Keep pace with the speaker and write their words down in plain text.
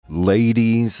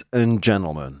Ladies and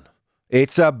gentlemen,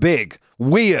 it's a big,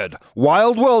 weird,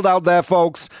 wild world out there,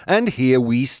 folks, and here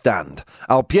we stand.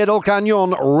 Al pie del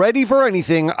cañón, ready for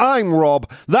anything. I'm Rob,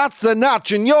 that's the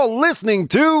Natch, and you're listening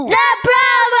to... The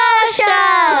Promo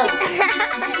Show!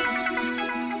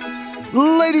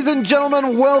 Ladies and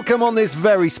gentlemen, welcome on this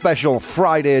very special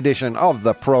Friday edition of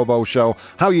the Probo Show.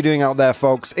 How are you doing out there,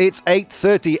 folks? It's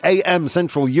 8:30 a.m.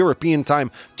 Central European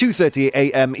Time, 2:30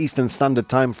 a.m. Eastern Standard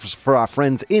Time for our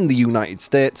friends in the United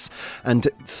States, and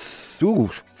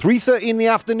 3:30 in the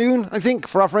afternoon, I think,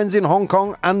 for our friends in Hong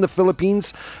Kong and the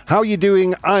Philippines. How are you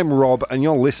doing? I'm Rob, and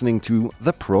you're listening to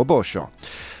the Probo Show.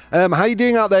 How are you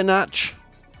doing out there, Natch?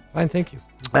 Fine, thank you.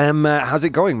 How's it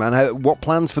going, man? What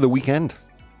plans for the weekend?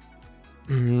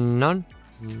 None.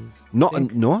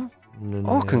 No?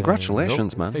 Oh,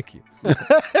 congratulations, nope. man. Thank you.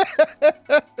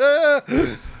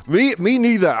 Me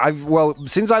neither.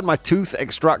 Since I had my tooth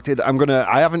extracted,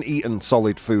 I haven't eaten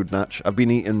solid food, Natch. I've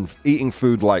been eating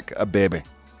food like a baby.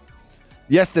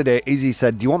 Yesterday, Izzy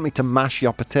said, "Do you want me to mash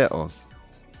your potatoes?"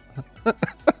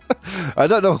 I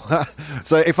don't know.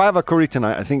 So if I have a curry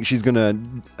tonight, I think she's gonna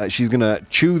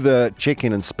chew the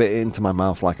chicken and spit it into my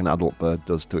mouth like an adult bird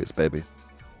does to its babies.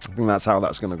 I think that's how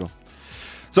that's going to go.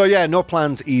 So yeah, no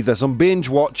plans either. Some binge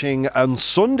watching on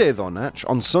Sunday though, Natch.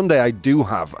 On Sunday I do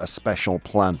have a special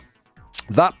plan.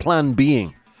 That plan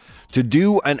being to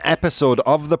do an episode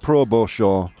of the Probo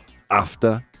Show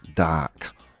after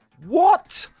dark.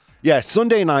 What? Yeah,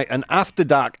 Sunday night, an after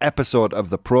dark episode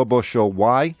of the Probo Show.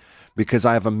 Why? Because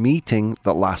I have a meeting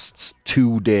that lasts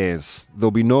 2 days. There'll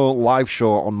be no live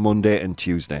show on Monday and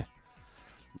Tuesday.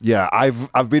 Yeah,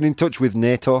 I've been in touch with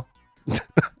NATO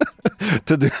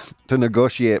to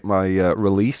negotiate my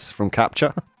release from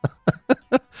capture.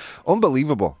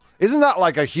 Unbelievable. Isn't that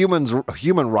like a human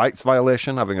rights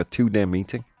violation, having a 2-day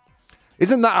meeting?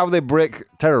 Isn't that how they break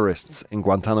terrorists in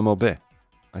Guantanamo Bay?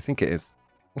 I think it is.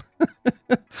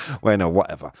 Well, no,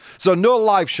 whatever. So no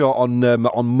live show on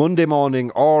Monday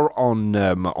morning or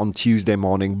on Tuesday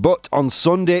morning, but on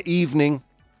Sunday evening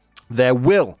there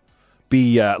will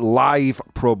be live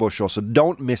Probo Show, so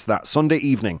don't miss that. Sunday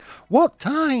evening. What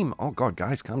time? Oh God,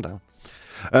 guys, calm down.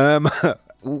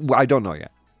 I don't know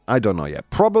yet.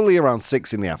 Probably around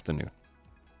 6 in the afternoon.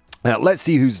 Let's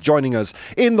see who's joining us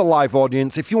in the live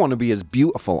audience. If you want to be as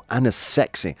beautiful and as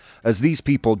sexy as these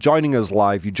people joining us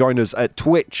live, you join us at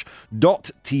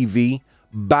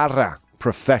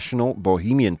twitch.tv/Professional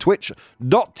Bohemian.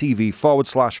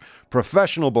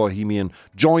 Twitch.tv/Professional Bohemian.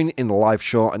 Join in the live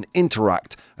show and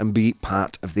interact and be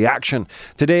part of the action.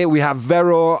 Today we have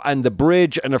Vero and The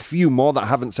Bridge and a few more that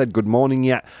haven't said good morning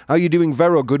yet. How are you doing,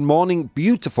 Vero? Good morning,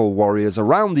 beautiful warriors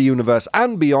around the universe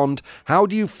and beyond. How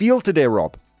do you feel today,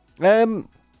 Rob?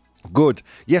 Good.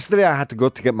 Yesterday I had to go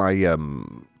to get my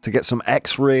to get some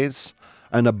X-rays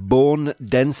and a bone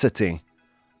density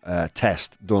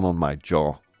test done on my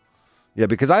jaw. Yeah,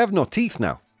 because I have no teeth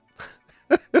now.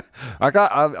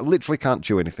 I literally can't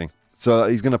chew anything. So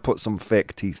he's going to put some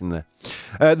fake teeth in there.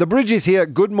 The Bridge is here.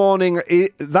 Good morning.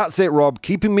 That's it, Rob.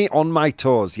 Keeping me on my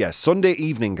toes. Yes, Sunday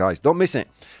evening, guys. Don't miss it.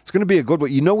 It's going to be a good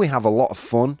one. You know we have a lot of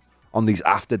fun on these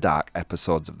After Dark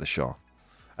episodes of the show.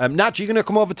 Natch, you going to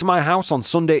come over to my house on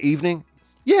Sunday evening?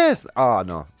 Yes. Oh,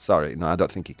 no. Sorry. No, I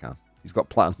don't think he can. He's got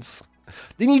plans.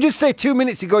 Didn't you just say 2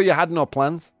 minutes ago you had no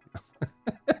plans?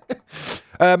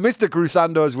 Mr.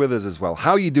 Cruthando is with us as well.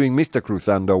 How are you doing, Mr.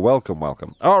 Cruthando? Welcome,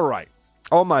 welcome. All right.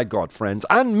 Oh, my God, friends.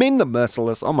 And Min the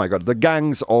Merciless. Oh, my God. The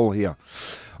gang's all here.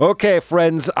 Okay,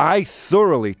 friends. I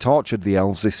thoroughly tortured the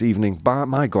elves this evening. By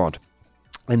my God.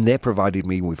 And they provided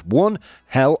me with one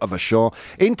hell of a show.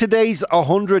 In today's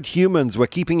 100 Humans, we're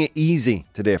keeping it easy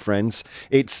today, friends.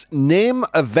 It's name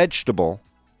a vegetable,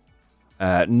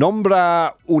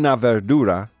 nombra una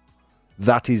verdura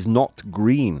that is not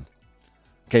green.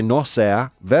 Que no sea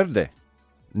verde.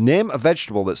 Name a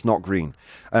vegetable that's not green.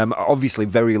 Obviously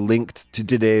very linked to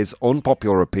today's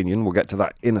unpopular opinion. We'll get to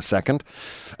that in a second.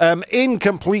 In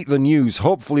Complete the News,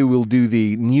 hopefully we'll do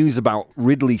the news about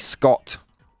Ridley Scott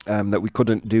that we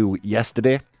couldn't do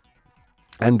yesterday.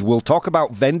 And we'll talk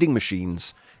about vending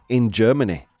machines in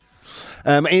Germany.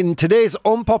 In today's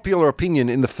unpopular opinion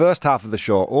in the first half of the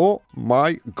show, oh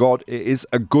my God, it is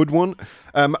a good one.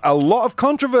 A lot of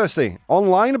controversy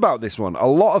online about this one. A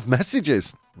lot of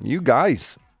messages. You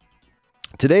guys.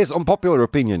 Today's unpopular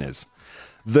opinion is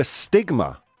the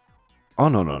stigma. Oh,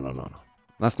 no.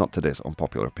 That's not today's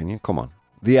unpopular opinion. Come on.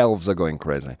 The elves are going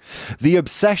crazy. The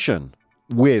obsession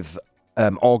with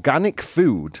organic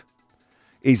food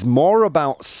is more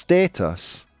about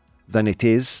status than it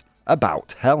is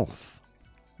about health.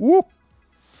 Woo!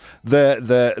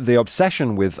 The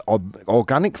obsession with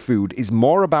organic food is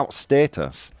more about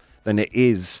status than it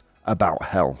is about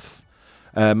health.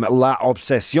 La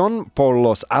obsesión por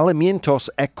los alimentos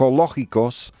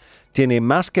ecológicos tiene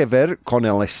más que ver con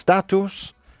el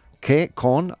estatus que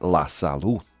con la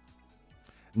salud.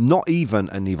 Not even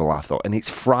a nivelazo, and it's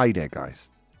Friday, guys.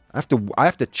 I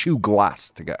have to chew glass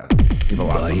to get a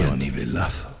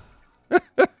nivelazo.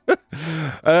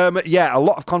 Yeah, a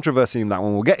lot of controversy in that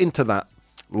one. We'll get into that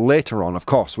later on. Of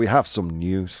course, we have some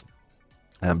news.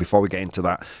 Before we get into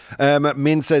that,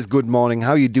 Min says, good morning.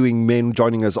 How are you doing, Min?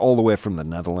 Joining us all the way from the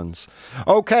Netherlands.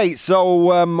 Okay,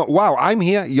 so, wow, I'm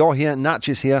here, you're here, Natch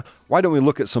is here. Why don't we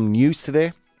look at some news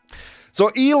today? So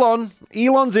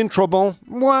Elon's in trouble.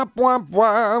 Wah, wah,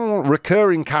 wah.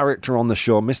 Recurring character on the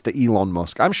show, Mr. Elon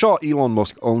Musk. I'm sure Elon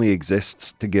Musk only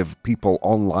exists to give people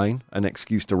online an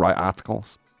excuse to write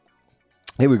articles.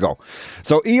 Here we go.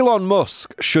 So Elon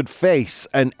Musk should face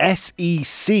an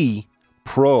SEC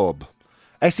probe.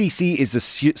 SEC is the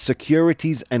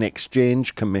Securities and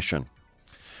Exchange Commission.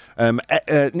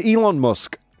 Elon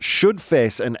Musk should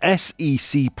face an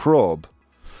SEC probe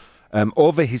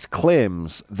over his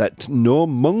claims that no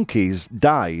monkeys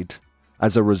died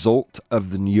as a result of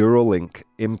the Neuralink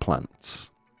implants.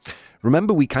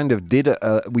 Remember, we kind of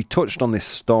we touched on this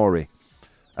story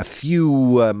a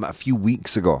few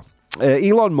weeks ago.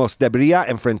 Elon Musk debería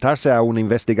enfrentarse a una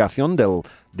investigación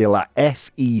de la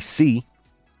SEC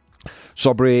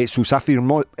sobre sus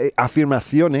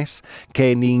afirmaciones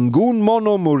que ningún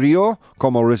mono murió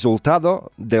como resultado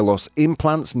de los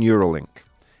implantes Neuralink.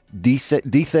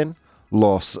 Dicen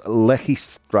los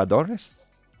legisladores.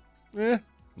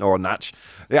 No, Natch.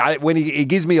 Yeah, when he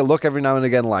gives me a look every now and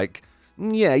again like,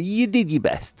 yeah, you did your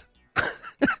best.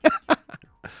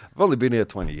 I've only been here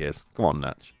 20 years. Come on,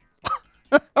 Natch.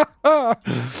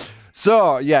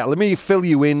 So, yeah, let me fill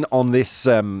you in on this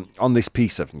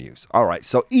piece of news. All right,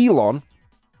 so Elon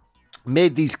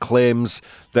made these claims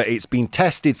that it's been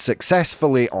tested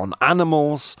successfully on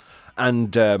animals,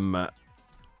 and it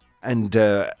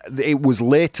was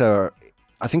later,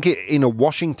 I think in a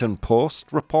Washington Post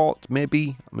report,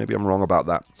 maybe I'm wrong about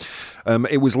that.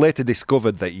 It was later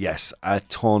discovered that, yes, a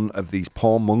ton of these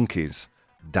poor monkeys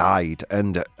died,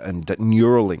 and that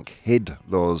Neuralink hid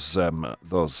those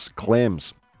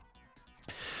claims.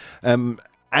 And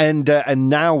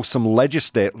now some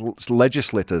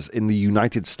legislators in the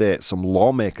United States, some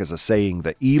lawmakers are saying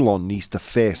that Elon needs to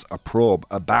face a probe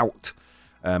about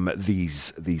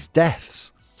these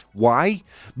deaths. Why?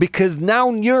 Because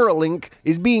now Neuralink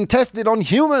is being tested on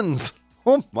humans.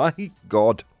 Oh my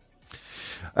God.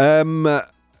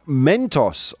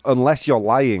 Mentos, unless you're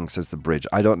lying, says the Bridge.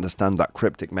 I don't understand that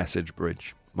cryptic message,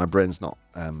 Bridge. My brain's not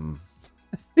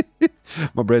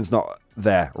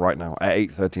there right now at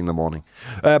 8:30 in the morning.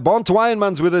 Born to Iron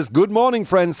Man's with us. Good morning,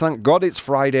 friends. Thank God it's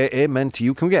Friday. Amen to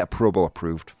you. Can we get a Probo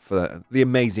approved for the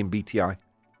amazing BTI?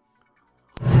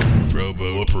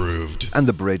 Probo approved. And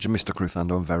the Bridge, Mr.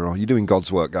 Cruthando and Vero. You're doing God's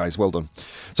work, guys. Well done.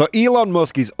 So Elon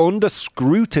Musk is under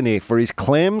scrutiny for his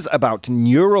claims about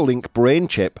Neuralink brain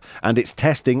chip and its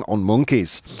testing on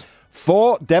monkeys.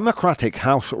 4 Democratic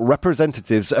House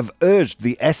representatives have urged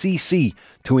the SEC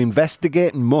to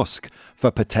investigate Musk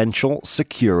for potential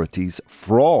securities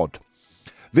fraud.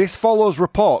 This follows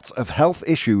reports of health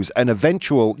issues and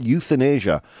eventual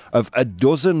euthanasia of a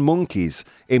dozen monkeys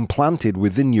implanted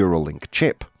with the Neuralink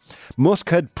chip. Musk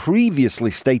had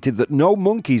previously stated that no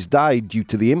monkeys died due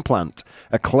to the implant,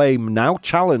 a claim now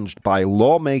challenged by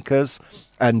lawmakers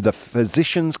and the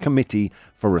Physicians Committee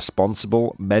for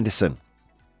Responsible Medicine.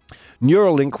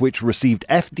 Neuralink, which received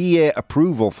FDA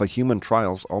approval for human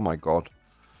trials. Oh my God.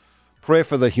 Pray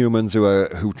for the humans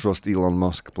who trust Elon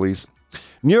Musk, please.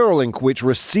 Neuralink, which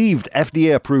received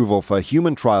FDA approval for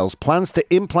human trials, plans to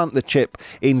implant the chip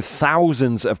in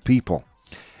thousands of people,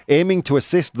 aiming to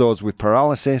assist those with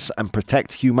paralysis and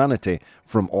protect humanity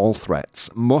from all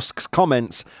threats. Musk's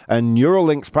comments and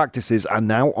Neuralink's practices are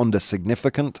now under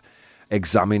significant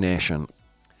examination.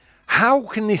 How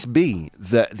can this be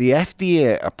that the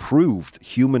FDA approved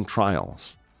human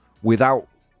trials without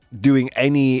doing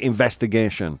any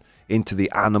investigation into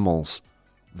the animals?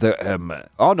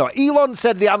 Oh no, Elon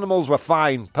said the animals were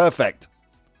fine. Perfect.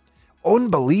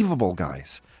 Unbelievable,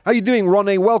 guys. How you doing,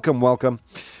 Ronnie? Welcome.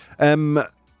 I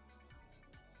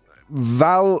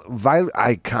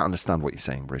can't understand what you're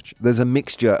saying, Bridge. There's a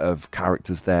mixture of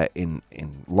characters there in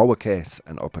lowercase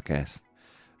and uppercase.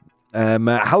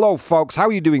 Hello, folks. How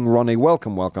are you doing, Ronnie?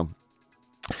 Welcome.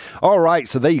 All right,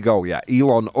 so there you go. Yeah,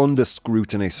 Elon under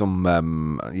scrutiny.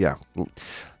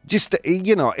 Just,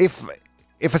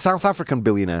 if a South African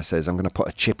billionaire says, I'm going to put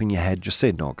a chip in your head, just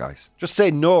say no, guys. Just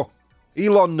say no.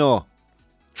 Elon, no.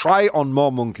 Try on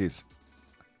more monkeys.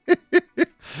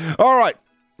 All right.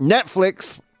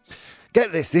 Netflix.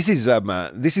 Get this.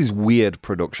 This is weird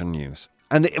production news.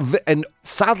 And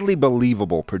sadly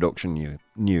believable production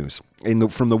news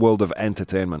from the world of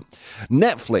entertainment.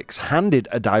 Netflix handed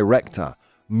a director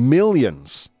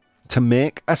millions to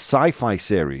make a sci-fi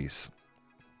series,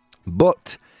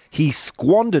 but he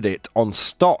squandered it on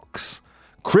stocks,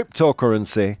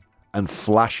 cryptocurrency, and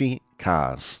flashy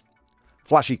cars.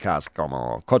 Flashy cars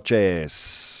como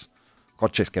coches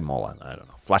que molan. I don't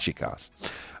know. Flashy cars.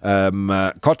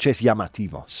 Coches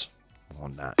llamativos. Oh,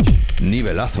 Natch.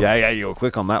 Nivelazo. Yeah, you were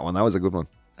quick on that one. That was a good one.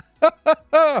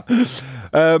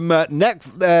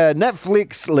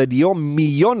 Netflix le dio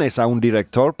millones a un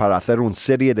director para hacer una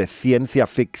serie de ciencia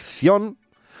ficción,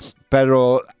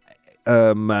 pero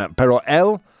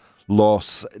él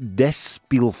los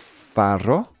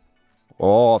despilfarró.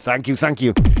 Oh, thank you.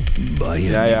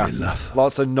 Vaya nivelazo.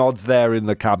 Lots of nods there in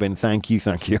the cabin. Thank you.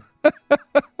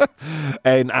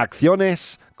 En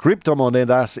acciones,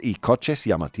 criptomonedas y coches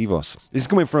llamativos. This is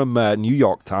coming from New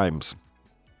York Times.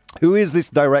 Who is this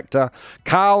director?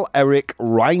 Carl Eric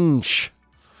Reinsch,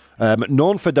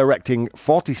 known for directing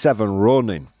 47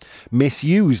 Ronin,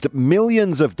 misused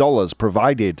millions of dollars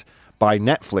provided by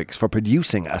Netflix for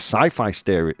producing a sci-fi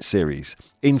series.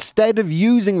 Instead of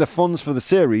using the funds for the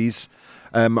series,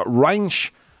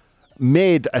 Reinsch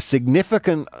made a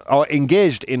significant or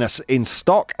engaged in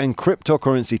stock and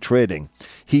cryptocurrency trading.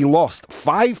 He lost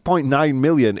 $5.9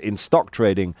 million in stock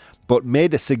trading, but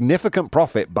made a significant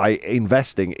profit by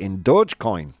investing in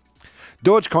Dogecoin.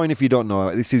 Dogecoin, if you don't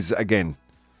know, this is again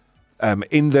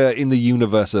in the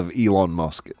universe of Elon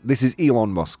Musk. This is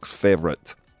Elon Musk's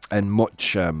favorite and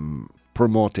much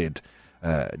promoted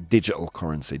digital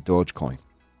currency, Dogecoin.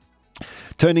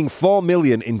 Turning 4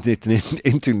 million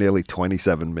into nearly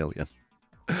 27 million.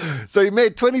 So he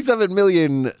made $27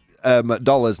 million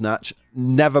Natch,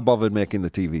 never bothered making the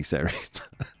TV series.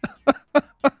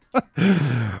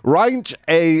 Reinsch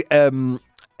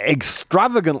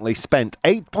extravagantly spent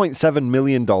 $8.7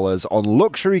 million on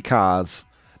luxury cars,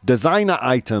 designer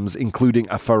items, including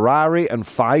a Ferrari and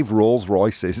 5 Rolls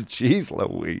Royces. Jeez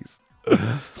Louise.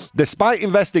 Despite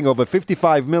investing over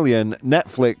 $55 million,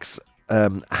 Netflix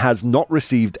has not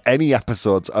received any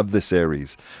episodes of the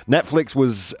series. Netflix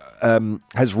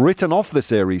has written off the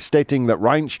series, stating that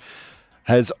Reinsch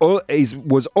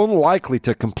was unlikely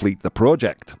to complete the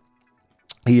project.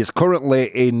 He is currently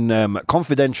in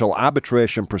confidential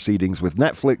arbitration proceedings with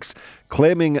Netflix,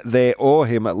 claiming they owe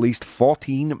him at least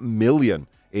 $14 million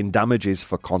in damages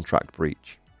for contract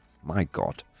breach. My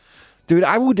God, dude,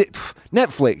 I would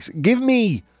Netflix give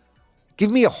me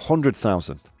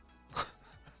 100,000.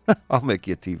 I'll make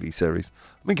you a TV series.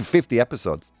 I'm making 50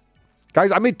 episodes.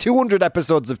 Guys, I made 200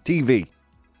 episodes of TV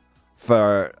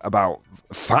for about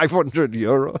 500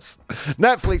 euros.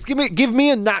 Netflix, give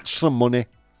me a Natch some money.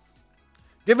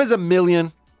 Give us $1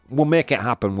 million. We'll make it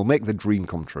happen. We'll make the dream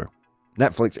come true.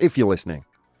 Netflix, if you're listening,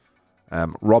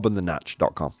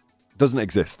 robinthenatch.com. Doesn't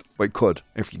exist, but it could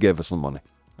if you gave us some money.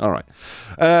 All right.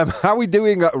 How are we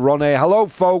doing, Ronnie? Hello,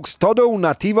 folks. Todo un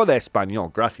nativo de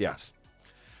español. Gracias.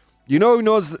 You know who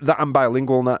knows that I'm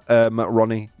bilingual,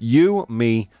 Ronnie? You,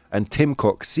 me, and Tim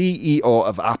Cook, CEO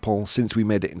of Apple, since we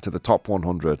made it into the top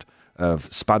 100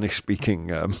 of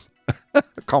Spanish-speaking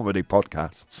comedy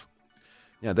podcasts.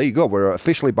 Yeah, there you go. We're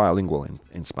officially bilingual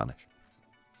in Spanish.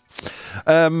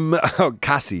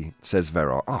 Cassie, says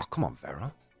Vero. Oh, come on,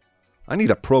 Vero. I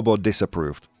need a probo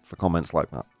disapproved for comments like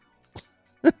that.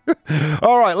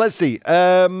 All right, let's see.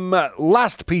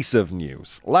 Last piece of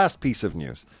news. Do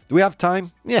we have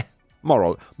time? Yeah, more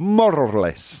or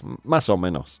less. Más o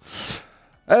menos.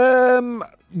 Do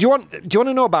you want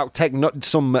to know about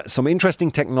some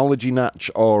interesting technology, Natch,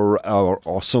 or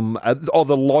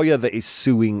the lawyer that is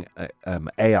suing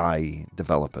AI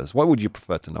developers? What would you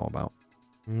prefer to know about?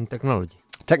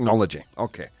 Technology.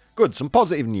 Okay, good. Some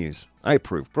positive news. I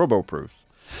approve. Probo approves.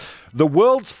 The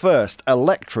world's first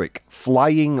electric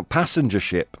flying passenger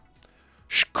ship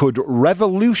could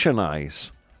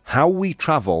revolutionize how we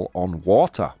travel on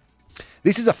water.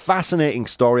 This is a fascinating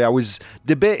story. I was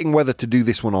debating whether to do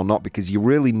this one or not because you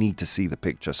really need to see the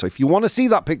picture. So if you want to see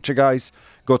that picture, guys,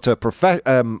 go to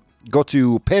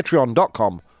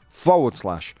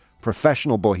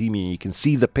patreon.com/professional bohemian. You can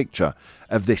see the picture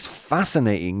of this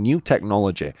fascinating new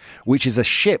technology, which is a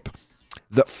ship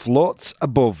that floats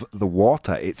above the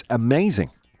water. It's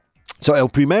amazing. So, el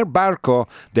primer barco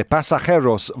de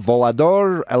pasajeros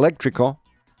volador eléctrico.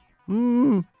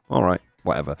 All right,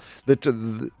 whatever.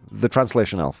 The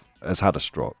translation elf has had a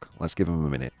stroke. Let's give him a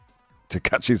minute to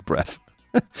catch his breath.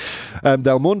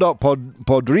 Del mundo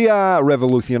podría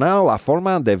revolucionar la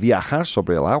forma de viajar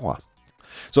sobre el agua.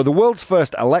 So the world's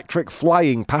first electric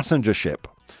flying passenger ship,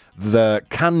 the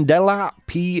Candela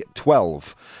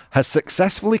P-12, has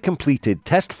successfully completed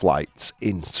test flights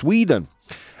in Sweden,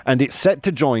 and it's set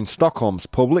to join Stockholm's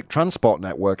public transport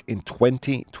network in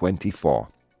 2024.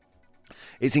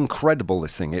 It's incredible,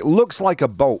 this thing. It looks like a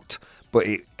boat, but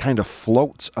it kind of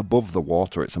floats above the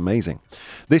water. It's amazing.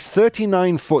 This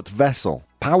 39-foot vessel,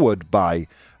 powered by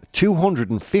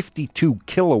 252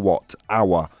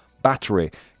 kilowatt-hour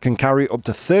battery, can carry up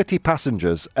to 30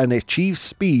 passengers and achieve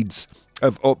speeds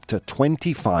of up to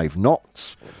 25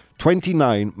 knots,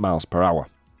 29 miles per hour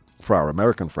for our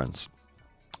American friends,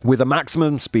 with a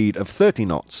maximum speed of 30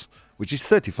 knots, which is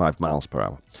 35 miles per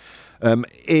hour.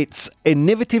 Its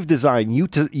innovative design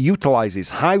utilizes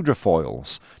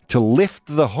hydrofoils to lift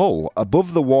the hull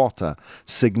above the water,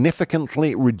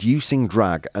 significantly reducing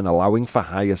drag and allowing for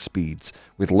higher speeds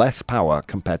with less power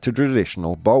compared to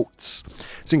traditional boats.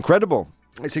 It's incredible.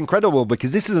 It's incredible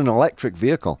because this is an electric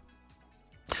vehicle.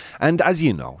 And as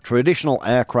you know, traditional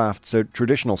aircraft, so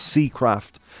traditional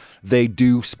seacraft, they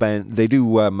do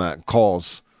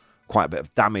cause quite a bit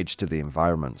of damage to the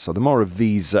environment. So the more of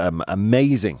these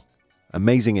amazing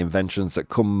inventions that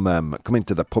come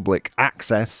into the public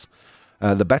access,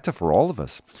 the better for all of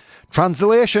us.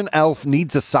 Translation elf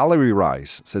needs a salary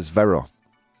rise, says Vero.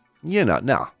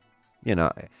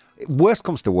 Worst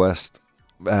comes to worst,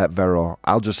 Vero,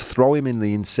 I'll just throw him in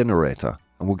the incinerator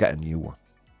and we'll get a new one.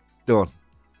 Done.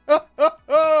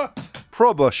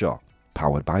 Probo Show,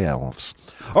 powered by elves.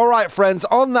 All right, friends,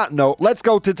 on that note, let's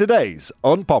go to today's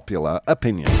unpopular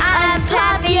opinion.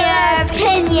 Unpopular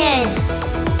opinion.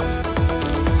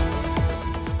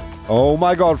 Oh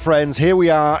my God, friends, here we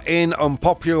are in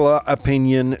unpopular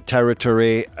opinion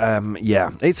territory.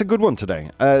 It's a good one today.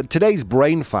 Today's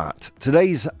brain fat,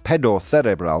 today's pedo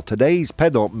cerebral, today's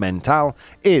pedo mental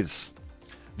is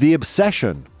the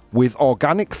obsession with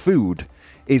organic food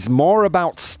is more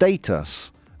about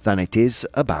status than it is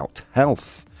about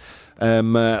health.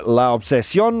 La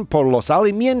obsesión por los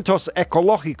alimentos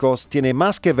ecológicos tiene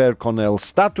más que ver con el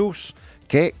status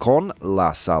que con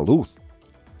la salud.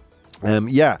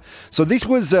 So this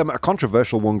was a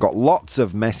controversial one, got lots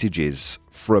of messages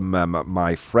from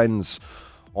my friends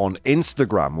on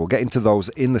Instagram. We'll get into those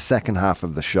in the second half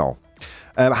of the show.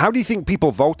 How do you think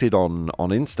people voted on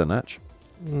Insta, Natch?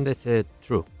 They said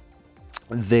true.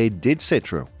 They did say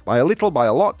true. By a little, by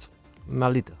a lot?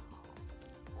 Malito.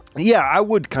 Yeah, I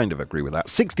would kind of agree with that.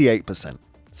 68%.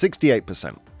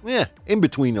 68%. Yeah, in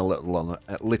between a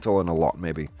little and a lot,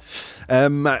 maybe.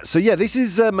 This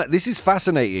is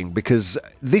fascinating because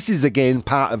this is again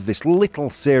part of this little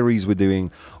series we're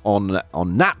doing on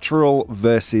natural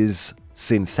versus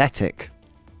synthetic.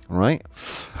 Right?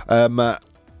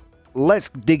 Let's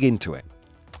dig into it.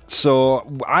 So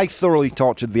I thoroughly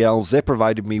tortured the elves. They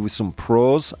provided me with some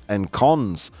pros and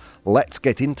cons. Let's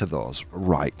get into those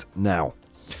right now.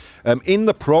 In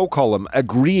the pro column,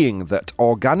 agreeing that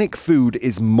organic food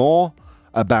is more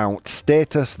about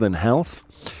status than health.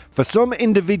 For some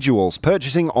individuals,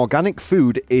 purchasing organic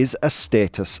food is a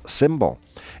status symbol.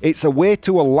 It's a way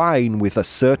to align with a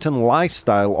certain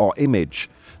lifestyle or image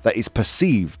that is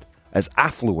perceived as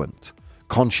affluent,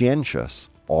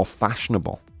 conscientious, or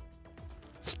fashionable.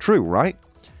 It's true, right?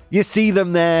 You see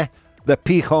them there, the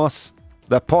pijos,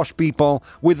 the posh people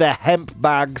with their hemp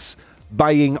bags,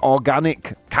 buying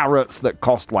organic carrots that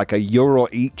cost like €1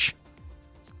 each.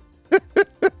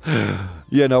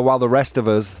 While the rest of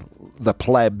us, the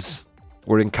plebs,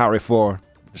 were in Carrefour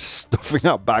stuffing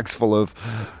out bags full of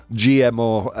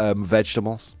GMO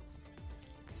vegetables.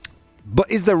 But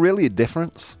is there really a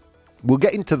difference? We'll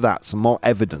get into that, some more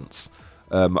evidence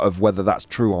of whether that's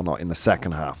true or not in the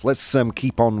second half. Let's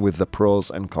keep on with the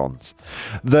pros and cons.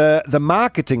 The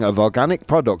marketing of organic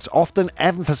products often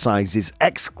emphasizes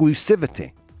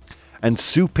exclusivity and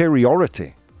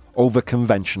superiority over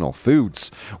conventional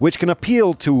foods, which can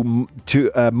appeal to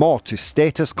more to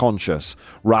status conscious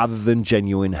rather than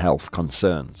genuine health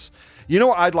concerns. You know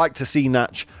what I'd like to see,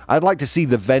 Natch? I'd like to see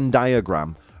the Venn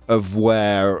diagram of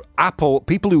where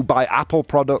people who buy Apple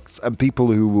products and people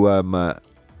who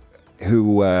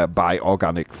buy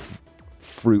organic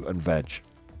fruit and veg.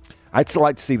 I'd still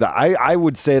like to see that. I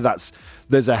would say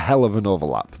there's a hell of an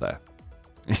overlap there.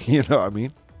 You know what I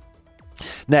mean?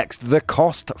 Next, the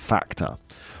cost factor.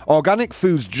 Organic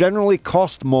foods generally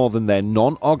cost more than their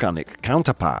non-organic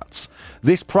counterparts.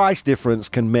 This price difference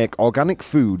can make organic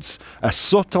foods a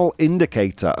subtle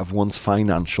indicator of one's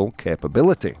financial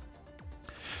capability.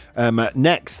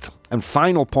 Next, and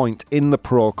final point in the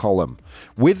pro column.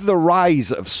 With the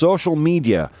rise of social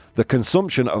media, the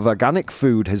consumption of organic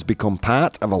food has become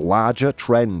part of a larger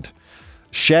trend.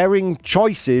 Sharing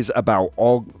choices about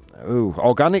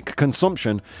organic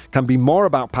consumption can be more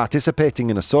about participating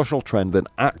in a social trend than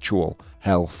actual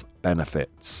health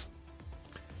benefits.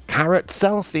 Carrot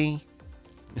selfie.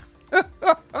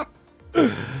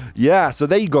 Yeah, so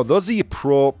there you go. Those are your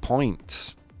pro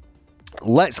points.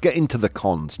 Let's get into the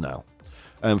cons now.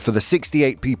 For the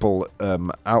 68 people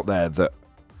out there that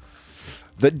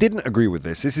didn't agree with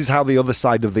this is how the other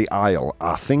side of the aisle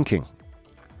are thinking.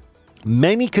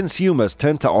 Many consumers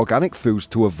turn to organic foods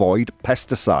to avoid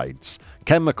pesticides,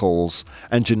 chemicals,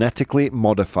 and genetically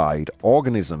modified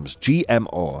organisms,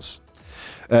 GMOs,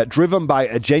 driven by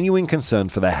a genuine concern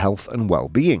for their health and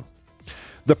well-being.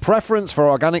 The preference for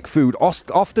organic food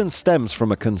often stems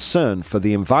from a concern for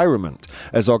the environment,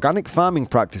 as organic farming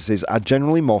practices are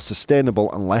generally more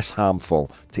sustainable and less harmful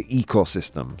to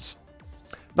ecosystems.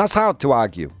 That's hard to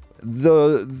argue.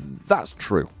 That's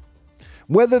true.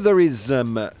 Whether there's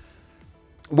a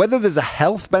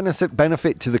health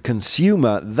benefit to the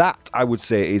consumer, that I would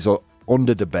say is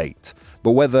under debate.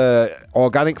 But whether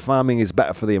organic farming is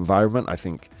better for the environment, I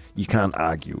think you can't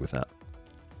argue with that.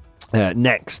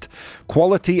 Next,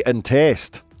 quality and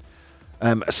taste.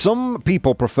 Some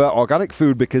people prefer organic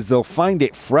food because they'll find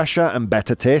it fresher and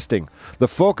better tasting. The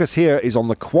focus here is on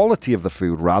the quality of the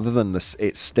food rather than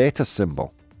its status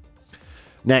symbol.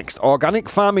 Next, organic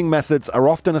farming methods are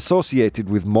often associated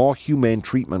with more humane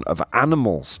treatment of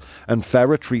animals and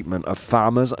fairer treatment of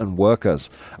farmers and workers,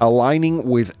 aligning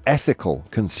with ethical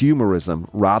consumerism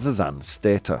rather than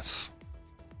status.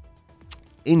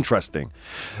 Interesting.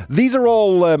 These are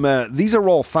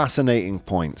all fascinating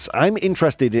points. I'm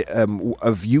interested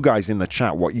of you guys in the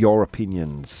chat what your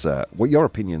opinions are,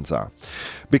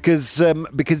 because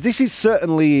this is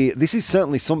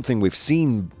certainly something we've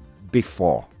seen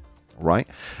before, right?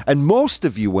 And most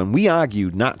of you, when we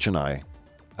argued, Natch and I,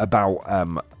 about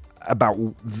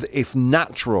if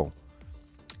natural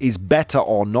is better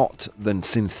or not than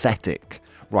synthetic.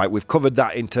 Right, we've covered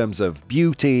that in terms of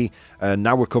beauty, and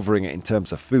now we're covering it in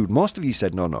terms of food. Most of you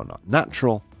said, no.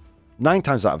 Natural, 9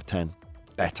 times out of 10,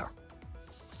 better.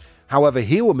 However,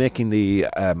 here we're making the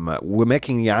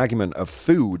argument of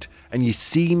food, and you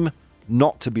seem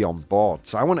not to be on board.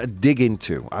 So I want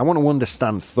to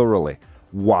understand thoroughly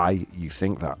why you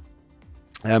think that.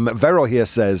 Vero here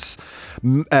says,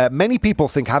 many people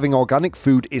think having organic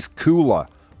food is cooler,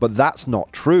 but that's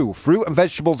not true. Fruit and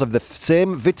vegetables have the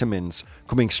same vitamins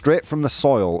coming straight from the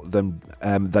soil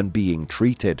than being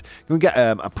treated. Can we get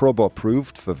a Probo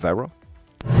approved for Vero?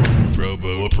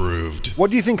 Probo approved. What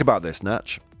do you think about this,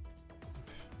 Natch?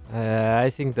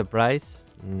 I think the price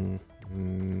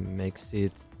makes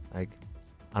it like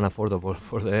unaffordable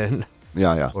for the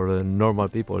for the normal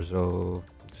people. So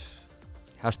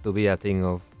it has to be a thing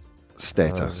of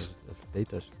status.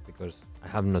 Because I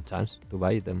have no chance to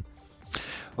buy them.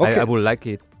 Okay. I would like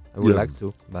it. I would like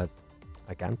to, but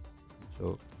I can't.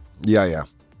 So yeah.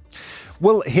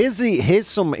 Well, here's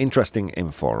some interesting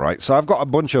info, right? So I've got a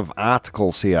bunch of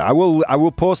articles here. I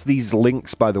will post these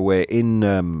links, by the way, in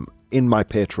my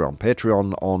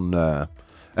Patreon on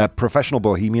Professional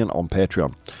Bohemian on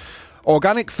Patreon.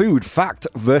 Organic food, fact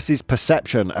versus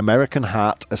perception, American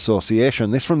Heart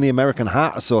Association. This from the American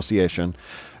Heart Association.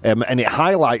 And it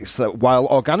highlights that while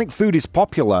organic food is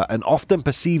popular and often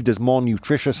perceived as more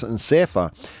nutritious and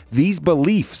safer, these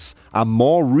beliefs are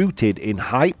more rooted in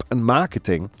hype and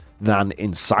marketing than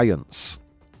in science.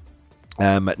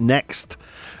 Next,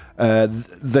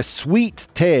 the sweet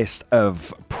taste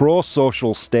of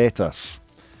pro-social status.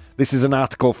 This is an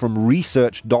article from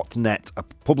research.net, a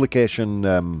publication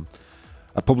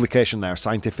there, a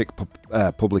scientific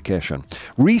publication.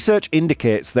 Research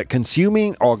indicates that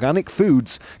consuming organic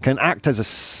foods can act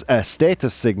as a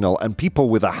status signal, and people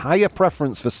with a higher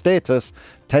preference for status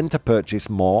tend to purchase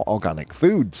more organic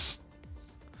foods.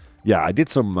 Yeah, we did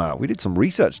some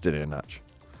research today, Natch.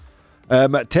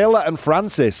 Taylor and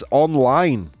Francis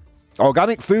online.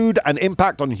 Organic food and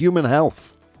impact on human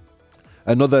health.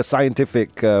 Another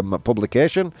scientific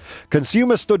publication.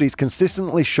 Consumer studies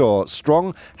consistently show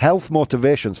strong health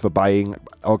motivations for buying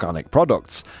organic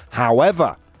products.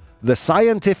 However, the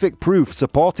scientific proof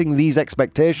supporting these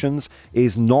expectations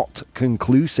is not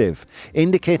conclusive,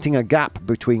 indicating a gap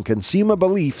between consumer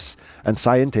beliefs and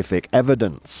scientific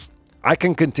evidence. I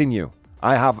can continue.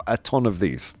 I have a ton of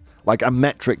these, like a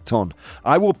metric ton.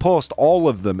 I will post all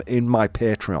of them in my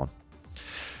Patreon.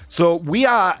 So we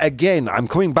are, again, I'm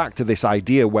coming back to this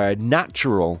idea where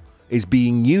natural is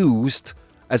being used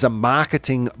as a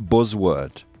marketing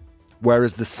buzzword,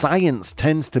 whereas the science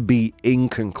tends to be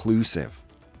inconclusive.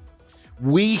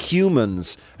 We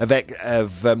humans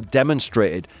have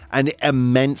demonstrated an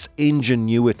immense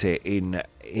ingenuity in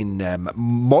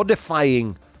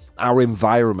modifying our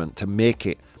environment to make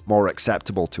it more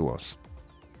acceptable to us.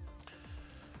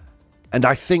 And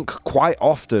I think quite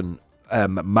often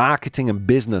marketing and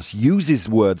business uses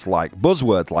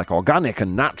buzzwords like organic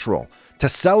and natural to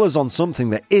sell us on something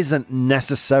that isn't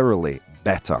necessarily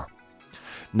better.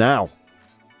 Now,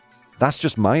 that's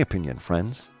just my opinion,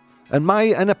 friends.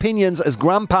 And opinions, as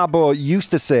Grandpa Bo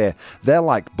used to say, they're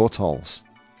like buttholes.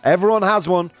 Everyone has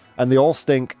one, and they all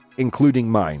stink, including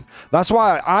mine. That's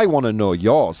why I want to know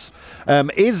yours.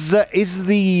 Is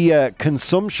the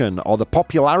consumption or the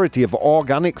popularity of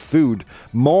organic food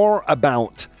more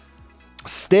about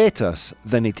status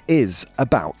than it is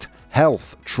about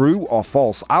health? True or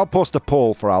false? I'll post a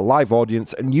poll for our live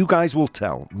audience and you guys will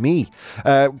tell me.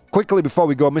 Quickly before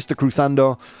we go, Mr.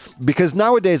 Cruzando, because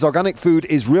nowadays organic food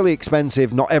is really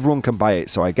expensive, not everyone can buy it,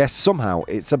 so I guess somehow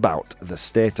it's about the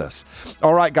status.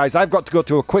 All right, guys, I've got to go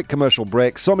to a quick commercial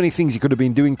break. So many things you could have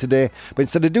been doing today, but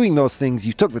instead of doing those things,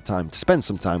 you took the time to spend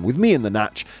some time with me and the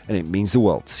Natch, and it means the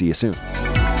world. See you soon.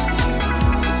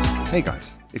 Hey,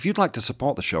 guys, if you'd like to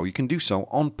support the show, you can do so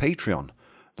on Patreon.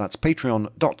 That's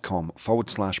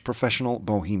patreon.com/professional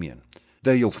bohemian.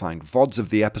 There you'll find VODs of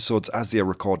the episodes as they are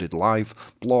recorded live,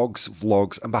 blogs,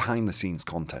 vlogs, and behind-the-scenes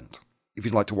content. If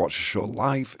you'd like to watch the show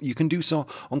live, you can do so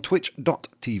on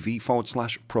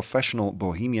twitch.tv/professional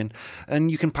bohemian, and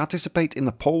you can participate in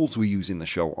the polls we use in the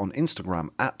show on Instagram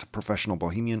 @professional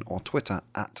bohemian or Twitter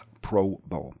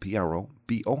 @probo,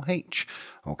 PROBOH.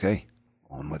 Okay,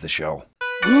 on with the show.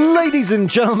 Ladies and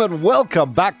gentlemen,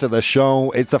 welcome back to the show.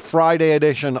 It's the Friday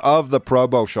edition of the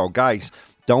Probo Show. Guys,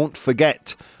 don't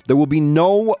forget, there will be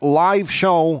no live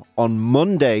show on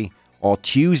Monday or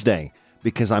Tuesday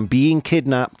because I'm being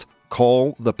kidnapped.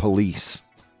 Call the police.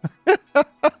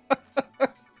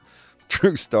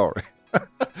 True story.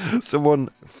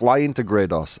 Someone fly into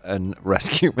Grados and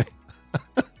rescue me.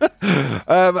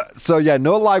 So yeah,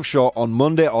 no live show on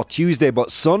Monday or Tuesday, but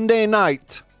Sunday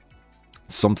night,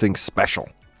 something special.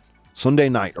 Sunday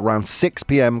night around 6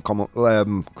 p.m. I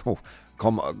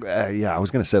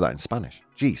was going to say that in Spanish.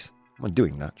 Jeez, what am I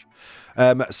doing that?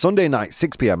 Sunday night,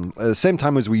 6 p.m., same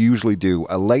time as we usually do,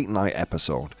 a late night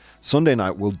episode. Sunday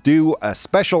night, we'll do a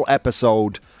special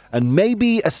episode and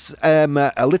maybe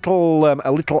a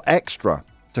little extra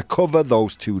to cover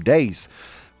those 2 days.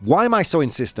 Why am I so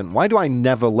insistent? Why do I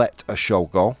never let a show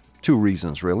go? 2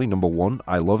 reasons, really. Number 1,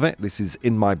 I love it. This is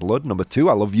in my blood. Number 2,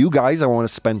 I love you guys. I want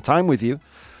to spend time with you.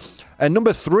 And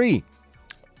number 3,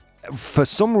 for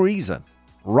some reason,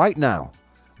 right now,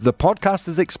 the podcast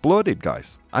has exploded,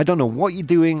 guys. I don't know what you're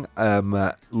doing,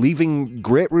 leaving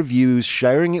great reviews,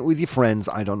 sharing it with your friends.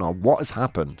 I don't know what has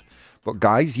happened. But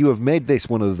guys, you have made this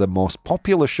one of the most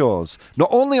popular shows, not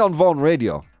only on Vaughan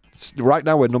Radio. Right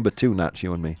now, we're number 2, Natch,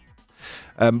 you and me.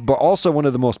 But also one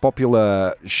of the most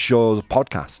popular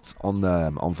podcasts on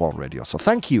Vaughan Radio. So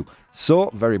thank you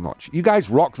so very much. You guys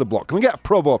rock the block. Can we get a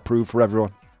Probo approved for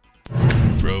everyone?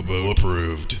 Probo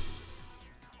approved.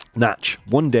 Natch,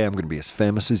 one day I'm going to be as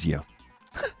famous as you.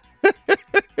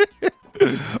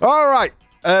 All right.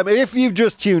 If you've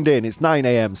just tuned in, it's 9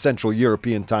 a.m. Central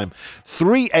European Time,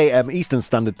 3 a.m. Eastern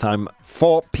Standard Time,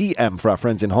 4 p.m. for our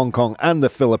friends in Hong Kong and the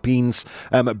Philippines.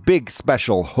 A big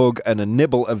special hug and a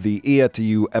nibble of the ear to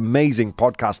you amazing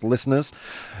podcast listeners.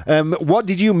 What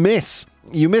did you miss?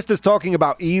 You missed us talking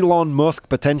about Elon Musk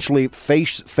potentially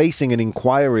facing an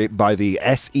inquiry by the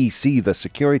SEC, the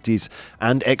Securities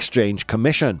and Exchange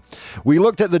Commission. We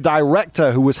looked at the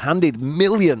director who was handed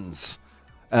millions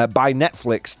by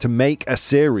Netflix to make a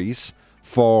series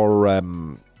for a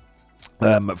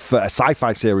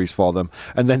sci-fi series for them,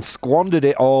 and then squandered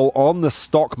it all on the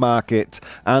stock market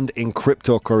and in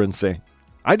cryptocurrency.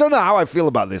 I don't know how I feel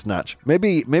about this, Natch.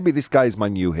 Maybe this guy is my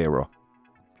new hero.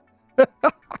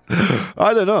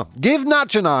 I don't know. Give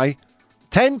Natch and I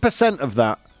 10% of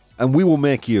that, and we will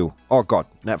make you. Oh God,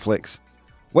 Netflix,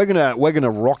 we're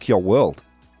gonna rock your world,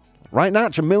 right,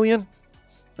 Natch? $1 million.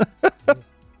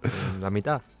 La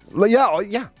mitad.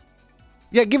 Yeah.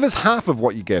 Give us half of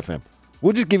what you gave him.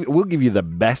 We'll give you the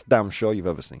best damn show you've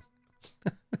ever seen.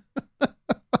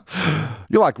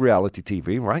 You like reality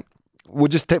TV, right? We'll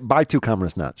just buy 2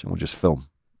 cameras, Natch, and we'll just film.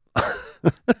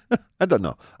 I don't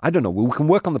know. We can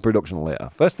work on the production later.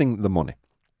 First thing, the money.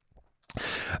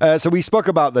 So we spoke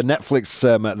about the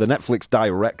Netflix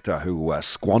director who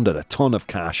squandered a ton of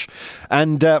cash,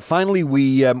 and finally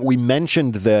we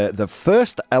mentioned the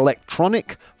first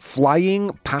electronic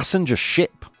flying passenger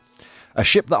ship, a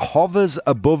ship that hovers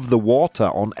above the water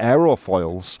on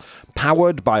aerofoils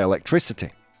powered by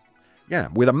electricity. Yeah,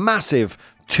 with a massive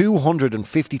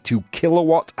 252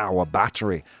 kilowatt hour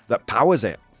battery that powers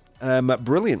it.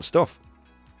 Brilliant stuff.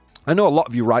 I know a lot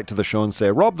of you write to the show and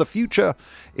say, Rob, the future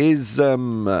is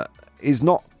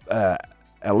not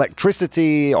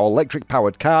electricity or electric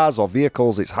powered cars or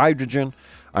vehicles, it's hydrogen.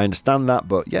 I understand that,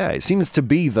 but yeah, it seems to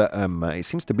be that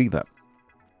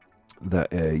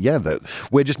that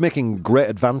we're just making great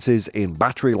advances in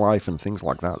battery life and things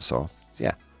like that. So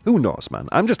yeah, who knows, man?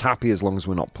 I'm just happy as long as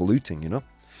we're not polluting, you know.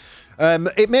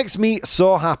 It makes me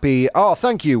so happy. Oh,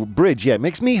 thank you, Bridge. Yeah, it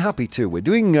makes me happy too. We're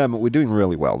doing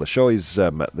really well. The show is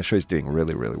doing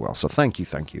really, really well. So thank you,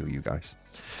 you guys.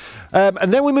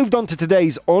 And then we moved on to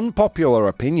today's unpopular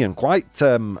opinion. Quite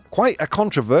a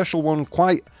controversial one.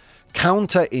 Quite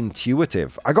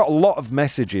counterintuitive. I got a lot of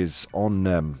messages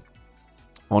on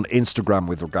Instagram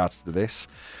with regards to this.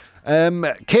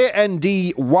 KNDY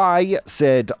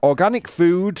said organic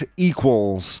food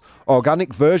equals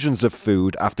organic versions of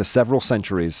food after several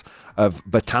centuries of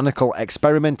botanical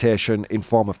experimentation in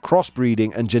form of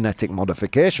crossbreeding and genetic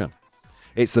modification.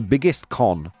 It's the biggest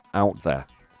con out there.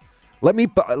 Let me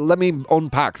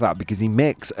unpack that because he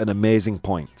makes an amazing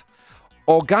point.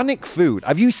 Organic food.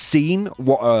 Have you seen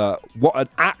what an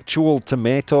actual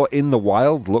tomato in the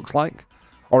wild looks like,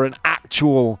 or an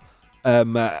actual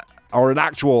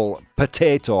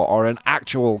potato, or an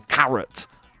actual carrot?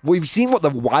 We've seen what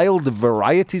the wild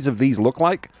varieties of these look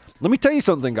like. Let me tell you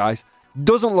something, guys.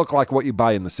 Doesn't look like what you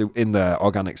buy in the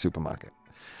organic supermarket.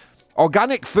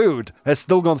 Organic food has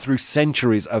still gone through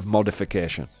centuries of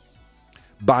modification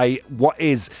by what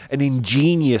is an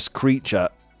ingenious creature,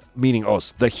 meaning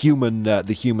us, the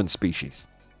human species.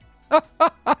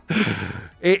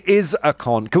 It is a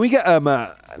con. Can we get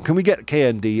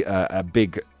KND a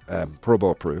big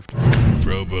Probo approved?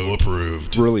 Probo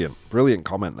approved. Brilliant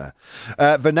comment there.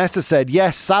 Vanessa said,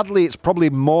 yes, sadly, it's probably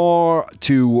more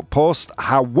to post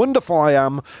how wonderful I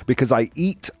am because I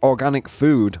eat organic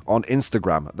food on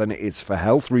Instagram than it is for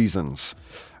health reasons.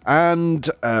 And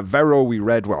Vero, we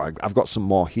read, well, I've got some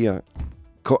more here.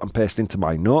 Cut and paste into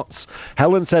my notes.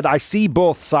 Helen said, I see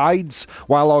both sides.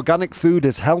 While organic food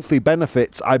has healthy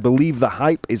benefits, I believe the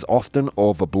hype is often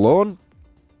overblown.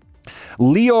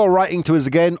 Leo writing to us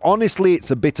again, honestly,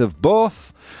 it's a bit of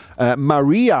both.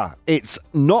 Maria, it's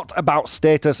not about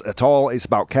status at all. It's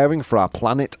about caring for our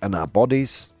planet and our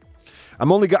bodies. I'm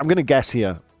going to guess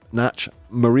here, Natch.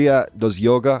 Maria does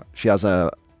yoga. She has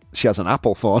an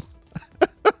Apple phone.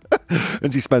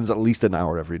 And she spends at least an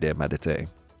hour every day meditating.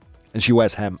 And she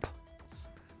wears hemp.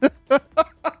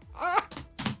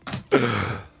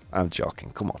 I'm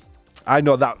joking. Come on. I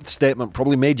know that statement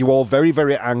probably made you all very,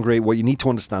 very angry. What you need to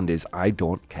understand is I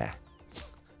don't care.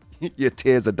 Your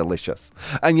tears are delicious.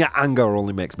 And your anger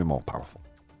only makes me more powerful.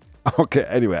 Okay,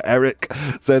 anyway, Eric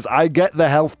says, I get the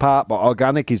health part, but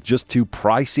organic is just too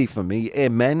pricey for me.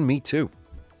 Amen. Me too.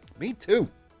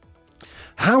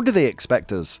 How do they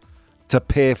expect us to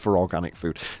pay for organic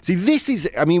food? See, this is,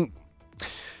 I mean,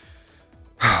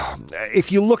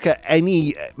 if you look at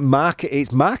any market,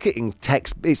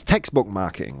 it's textbook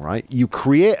marketing, right? You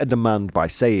create a demand by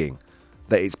saying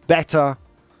that it's better,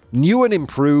 new and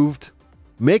improved,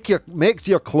 makes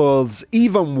your clothes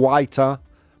even whiter,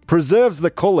 preserves the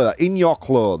color in your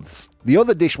clothes. The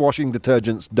other dishwashing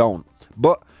detergents don't,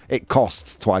 but it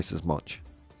costs twice as much.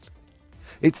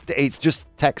 It's just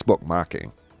textbook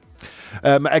marketing.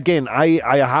 Again,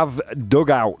 I have dug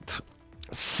out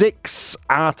 6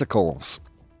 articles.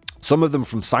 Some of them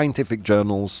from scientific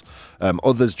journals,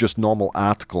 others just normal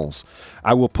articles.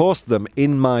 I will post them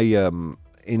in my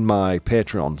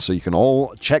Patreon, so you can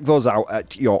all check those out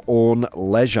at your own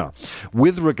leisure.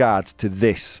 With regards to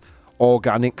this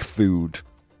organic food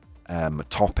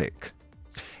topic,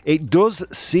 it does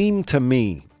seem to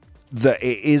me that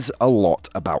it is a lot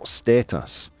about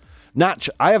status. Natch,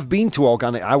 I went to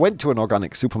an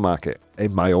organic supermarket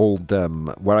in my old,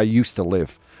 where I used to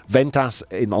live. Ventas,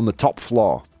 on the top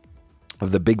floor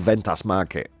of the big Ventas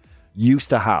market, used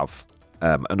to have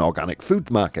an organic food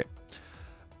market.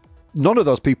 None of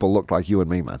those people looked like you and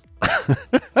me, man.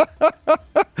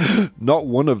 Not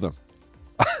one of them.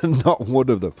 Not one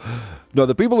of them. No,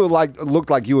 the people who looked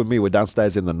like you and me were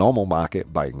downstairs in the normal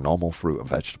market buying normal fruit and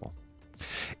vegetable.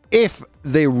 If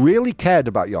they really cared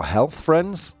about your health,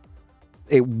 friends,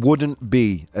 it wouldn't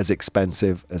be as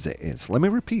expensive as it is. Let me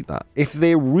repeat that. If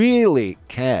they really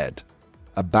cared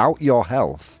about your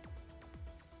health,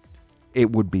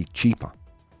 it would be cheaper.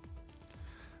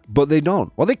 But they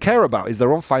don't. What they care about is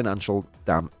their own financial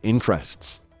damn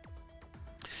interests.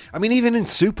 I mean, even in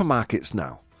supermarkets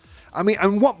now. I mean,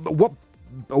 and what?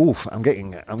 Oh, I'm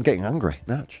getting angry,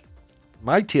 Natch.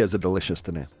 My tears are delicious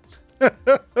today.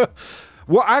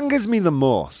 What angers me the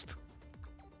most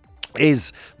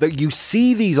is that you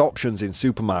see these options in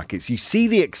supermarkets, you see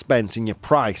the expense in your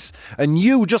price, and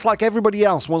you, just like everybody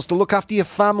else, wants to look after your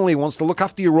family, wants to look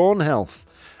after your own health,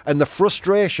 and the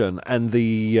frustration and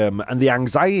the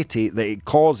anxiety that it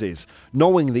causes,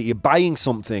 knowing that you're buying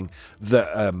something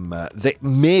that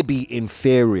may be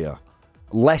inferior,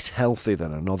 less healthy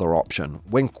than another option,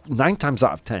 when 9 times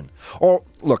out of 10, or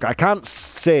look, I can't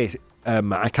say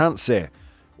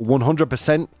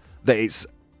 100% that it's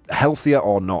healthier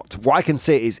or not. What I can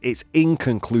say is it's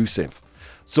inconclusive.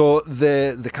 So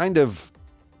the kind of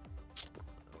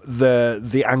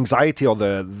the anxiety or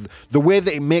the way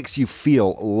that it makes you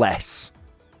feel less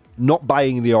not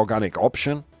buying the organic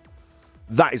option,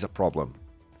 that is a problem.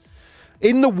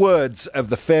 In the words of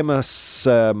the famous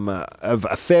of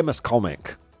a famous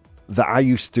comic that I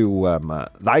used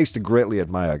to greatly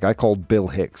admire, a guy called Bill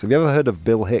Hicks. Have you ever heard of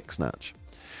Bill Hicks, Natch?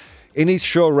 In his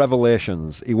show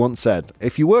Revelations, he once said,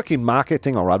 if you work in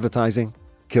marketing or advertising,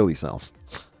 kill yourselves.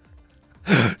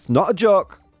 It's not a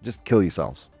joke, just kill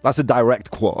yourselves. That's a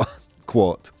direct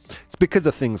quote. It's because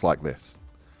of things like this.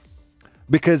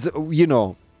 Because, you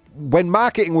know, when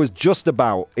marketing was just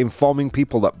about informing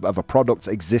people of a product's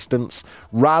existence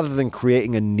rather than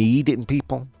creating a need in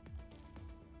people,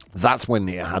 that's when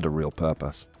it had a real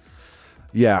purpose.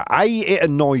 Yeah, it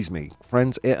annoys me.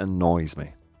 Friends, it annoys me.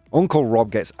 Uncle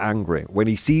Rob gets angry when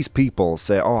he sees people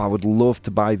say, oh, I would love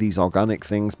to buy these organic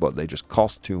things, but they just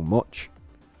cost too much.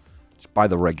 Just buy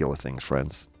the regular things,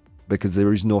 friends, because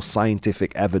there is no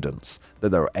scientific evidence that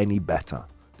they're any better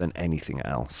than anything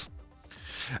else.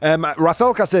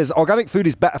 Rafelka says, organic food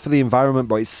is better for the environment,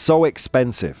 but it's so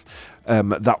expensive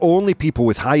that only people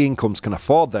with high incomes can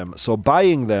afford them, so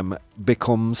buying them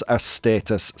becomes a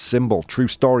status symbol. True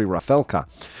story, Rafelka.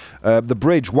 The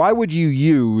Bridge, why would you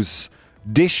use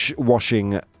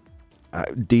dishwashing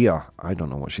dear? I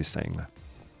don't know what she's saying there.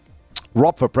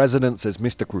 Rob for president, says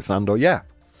Mr. Cruzando. Yeah.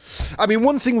 I mean,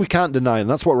 one thing we can't deny, and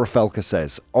that's what Rafelka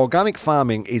says, organic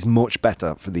farming is much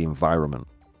better for the environment.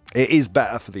 It is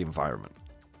better for the environment.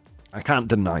 I can't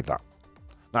deny that.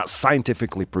 That's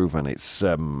scientifically proven. It's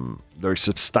there is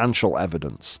substantial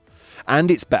evidence. And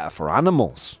it's better for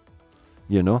animals,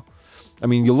 you know? I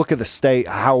mean, you look at the state,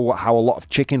 how a lot of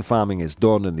chicken farming is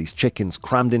done, and these chickens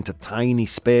crammed into tiny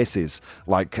spaces,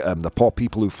 like the poor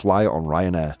people who fly on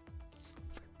Ryanair.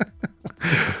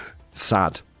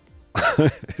 Sad.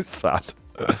 It's sad.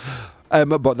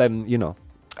 But then, you know,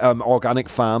 organic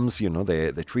farms, you know,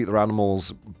 they treat their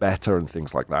animals better and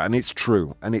things like that. And it's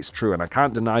true. And I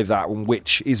can't deny that,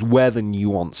 which is where the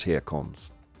nuance here comes.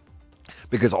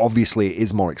 Because obviously it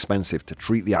is more expensive to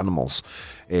treat the animals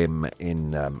in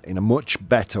a much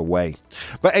better way.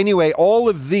 But anyway, all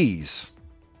of these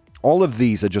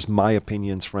are just my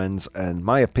opinions, friends, and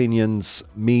my opinions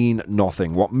mean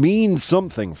nothing. What means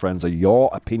something, friends, are your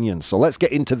opinions. So let's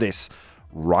get into this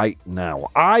right now.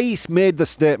 I made the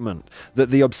statement that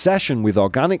the obsession with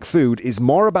organic food is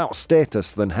more about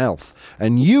status than health.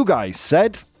 And you guys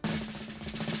said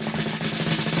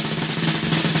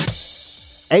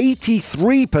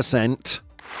 83%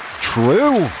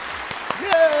 true.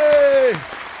 Yay!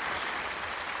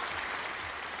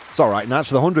 It's all right. Now, to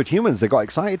the 100 humans, they got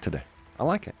excited today. I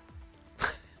like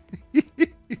it.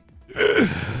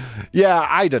 Yeah,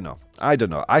 I don't know. I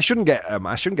shouldn't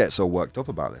get so worked up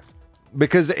about this,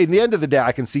 because in the end of the day,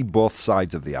 I can see both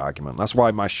sides of the argument. That's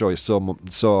why my show is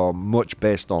so much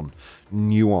based on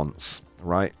nuance,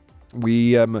 right?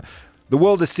 The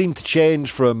world has seemed to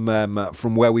change from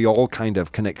where we all kind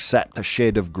of can accept a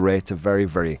shade of grey to very,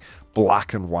 very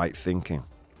black and white thinking.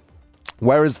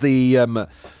 Whereas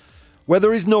where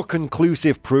there is no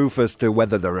conclusive proof as to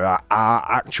whether there are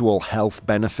actual health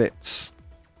benefits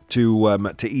to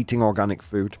eating organic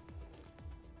food,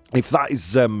 if that is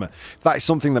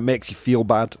something that makes you feel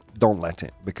bad, don't let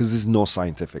it, because there's no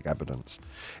scientific evidence.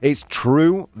 It's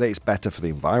true that it's better for the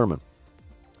environment.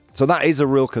 So that is a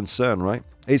real concern, right?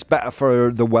 It's better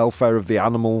for the welfare of the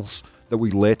animals that we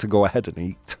later go ahead and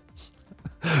eat.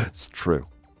 It's true.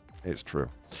 It's true.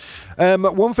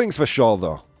 One thing's for sure,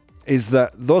 though, is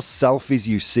that those selfies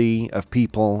you see of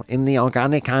people in the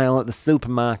organic aisle at the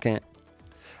supermarket,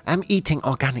 I'm eating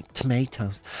organic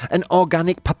tomatoes and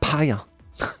organic papaya.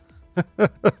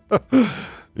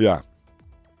 Yeah.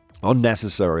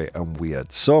 Unnecessary and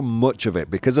weird. So much of it,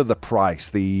 because of the price,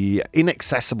 the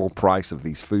inaccessible price of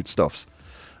these foodstuffs.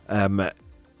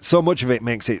 So much of it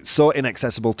makes it so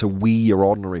inaccessible to we, your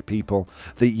ordinary people,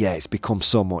 that, yeah, it's become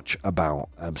so much about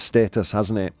status,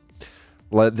 hasn't it?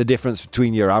 Like the difference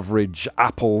between your average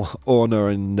Apple owner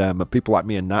and people like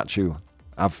me and Natch who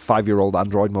have 5-year-old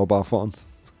Android mobile phones.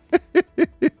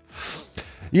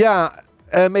 Yeah,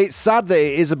 It's sad that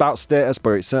it is about status,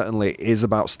 but it certainly is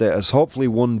about status. Hopefully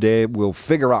one day we'll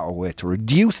figure out a way to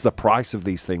reduce the price of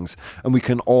these things and we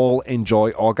can all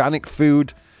enjoy organic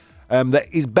food that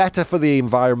is better for the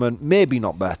environment, maybe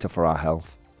not better for our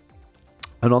health.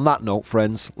 And on that note,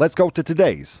 friends, let's go to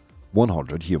today's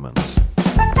 100 Humans.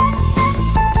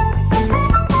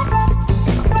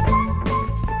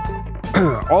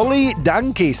 Ollie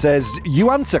Danke says, you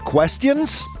answer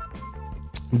questions?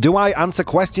 Do I answer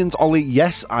questions, Ollie?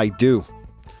 Yes, I do.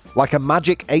 Like a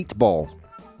magic 8-ball.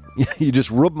 You just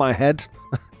rub my head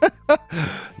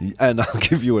and I'll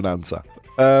give you an answer.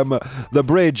 The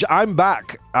Bridge, I'm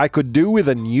back. I could do with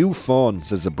a new phone,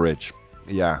 says The Bridge.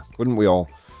 Yeah, couldn't we all?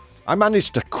 I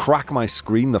managed to crack my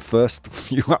screen the first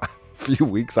few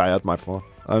weeks I had my phone.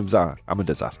 I'm a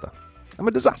disaster.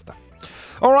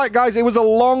 All right, guys, it was a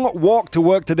long walk to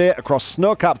work today across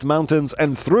snow-capped mountains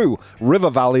and through river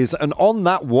valleys. And on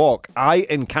that walk, I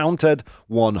encountered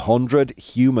 100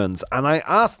 humans. And I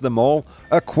asked them all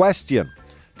a question.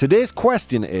 Today's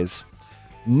question is,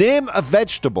 name a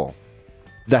vegetable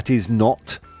that is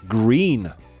not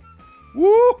green.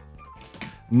 Woo!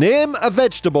 Name a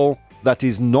vegetable that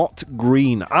is not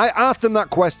green. I asked them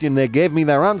that question. They gave me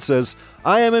their answers.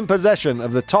 I am in possession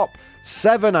of the top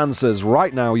 7 answers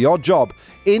right now. Your job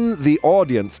in the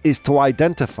audience is to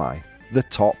identify the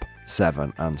top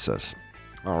 7 answers.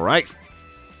 All right.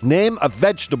 Name a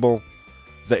vegetable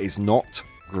that is not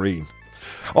green.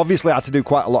 Obviously, I had to do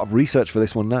quite a lot of research for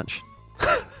this one, Natch.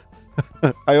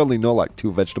 I only know like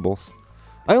 2 vegetables.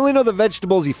 I only know the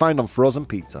vegetables you find on frozen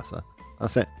pizza, so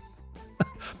that's it.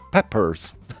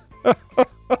 Peppers.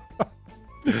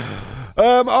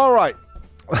 All right.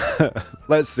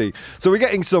 Let's see. So we're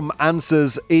getting some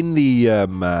answers in the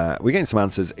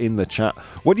chat.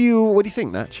 What do you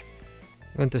think, Natch?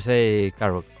 I'm going to say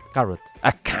carrot.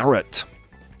 A carrot.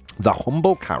 The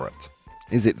humble carrot.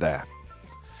 Is it there?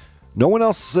 No one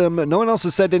else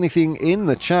has said anything in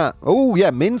the chat. Oh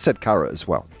yeah, Min said carrot as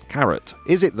well. Carrot.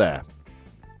 Is it there?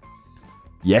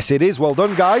 Yes, it is. Well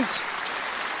done, guys.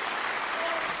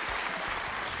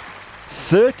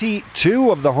 32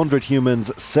 of the 100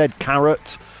 humans said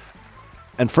carrot.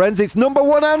 And friends, it's number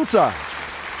 1 answer.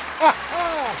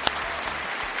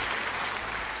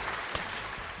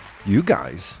 You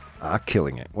guys are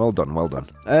killing it. Well done, well done.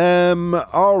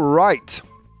 All right.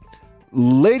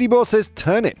 Ladybo says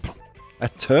turnip. A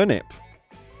turnip.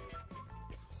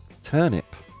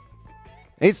 Turnip.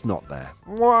 It's not there.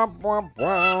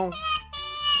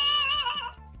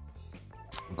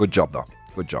 Good job, though.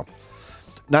 Good job.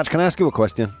 Natch, can I ask you a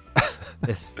question?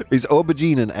 Yes. Is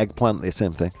aubergine and eggplant the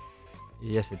same thing?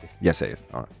 Yes, it is. Yes, it is.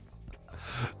 All right.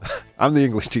 I'm the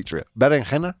English teacher here.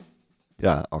 Berenjena?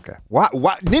 Yeah, okay. What?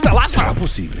 Nivelazo!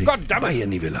 Posible. God damn it. Vaya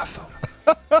nivelazo.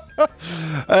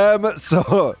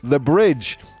 So, The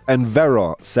Bridge and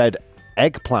Vero said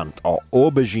eggplant or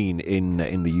aubergine in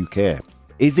the UK.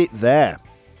 Is it there?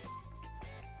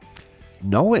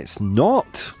 No, it's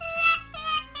not.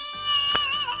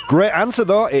 Great answer,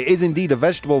 though. It is indeed a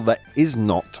vegetable that is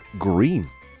not green.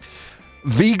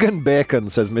 Vegan bacon,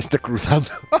 says Mr. Cruzan.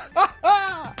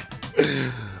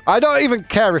 I don't even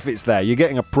care if it's there. You're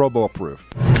getting a Probo approved.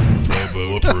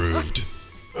 Probo approved.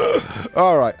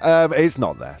 All right. It's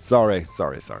not there. Sorry.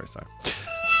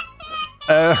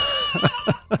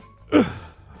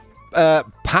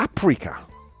 Paprika.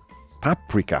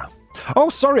 Oh,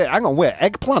 sorry. Hang on. Wait.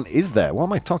 Eggplant is there. What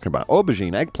am I talking about?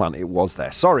 Aubergine, eggplant. It was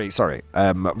there. Sorry.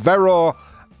 Vero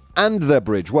and The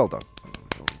Bridge. Well done.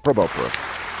 Probo approved.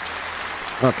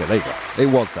 Okay, there you go. It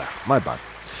was there. My bad.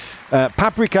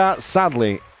 Paprika,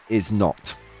 sadly, is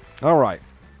not. All right.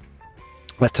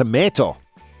 A tomato,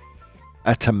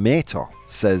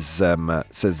 says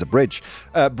The Bridge.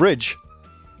 Bridge,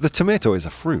 the tomato is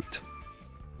a fruit.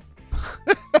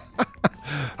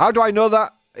 How do I know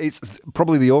that? It's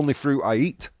probably the only fruit I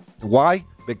eat. Why?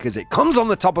 Because it comes on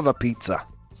the top of a pizza.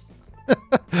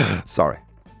 Sorry.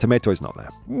 Tomato is not there.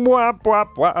 Wah, wah,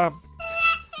 wah.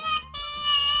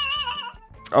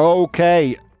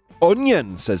 Okay.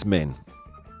 Onion, says Min.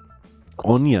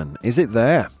 Onion. Is it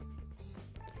there?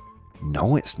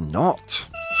 No, it's not.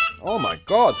 Oh my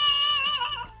God.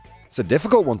 It's a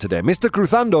difficult one today. Mr.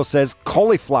 Cruzando says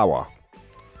cauliflower.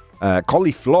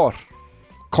 Cauliflower.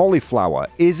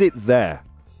 Is it there?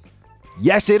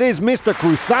 Yes, it is, Mr.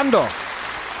 Cruzando.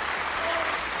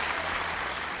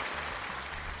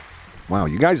 Wow,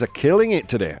 you guys are killing it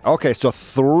today. Okay, so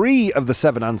 3 of the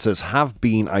 7 answers have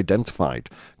been identified.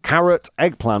 Carrot,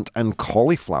 eggplant, and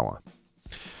cauliflower.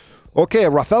 Okay,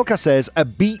 Rafelka says a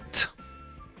beet.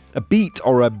 A beet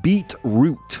or a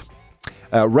beetroot.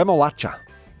 Remolacha.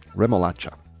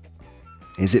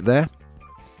 Is it there?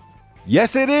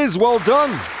 Yes, it is. Well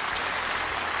done.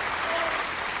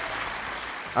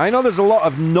 I know there's a lot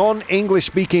of non-English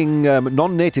speaking,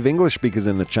 non-native English speakers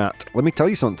in the chat. Let me tell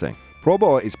you something.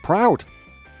 Probo is proud.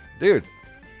 Dude.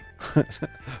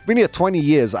 Been here 20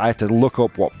 years. I had to look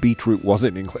up what beetroot was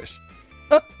in English.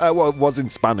 Well, it was in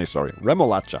Spanish, sorry.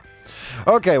 Remolacha.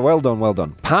 Okay, well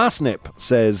done. Parsnip,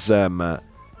 says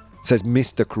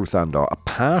Mr. Cruzando. A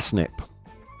parsnip.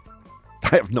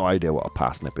 I have no idea what a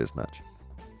parsnip is, Natch.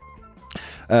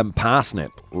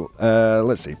 Parsnip.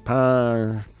 Let's see.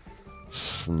 Parsnip.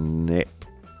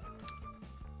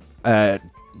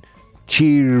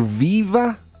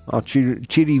 Chirviva? Or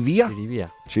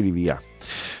Chirivia? Chirivia.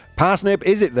 Parsnip,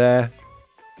 is it there?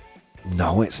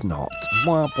 No, it's not.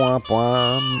 Bwah,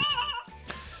 bwah,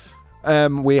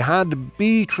 bwah. We had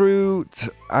beetroot.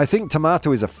 I think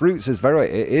tomato is a fruit, says Vera.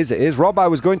 It is. Rob, I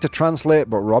was going to translate,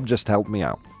 but Rob just helped me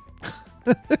out.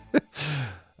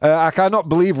 I cannot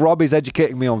believe Rob is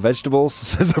educating me on vegetables,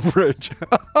 says a bridge.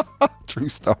 True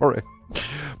story.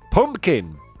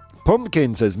 Pumpkin,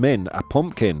 says Min. A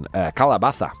pumpkin.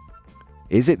 Calabaza.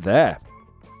 Is it there?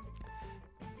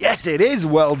 Yes, it is.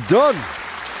 Well done.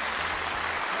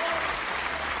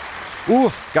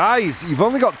 Oof, guys, you've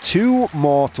only got 2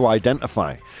 more to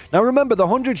identify. Now remember, the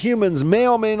 100 humans may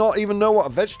or may not even know what a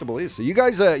vegetable is. So you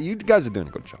guys are doing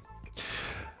a good job.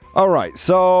 All right,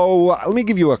 so let me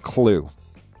give you a clue.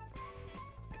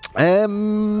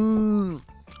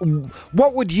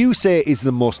 What would you say is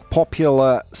the most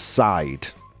popular side?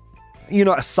 You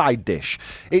know, a side dish.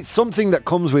 It's something that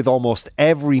comes with almost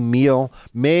every meal,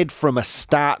 made from a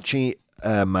starchy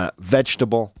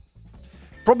vegetable.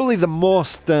 Probably the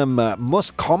most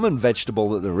common vegetable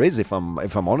that there is, if I'm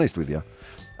honest with you.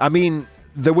 I mean,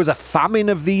 there was a famine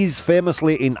of these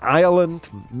famously in Ireland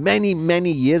many,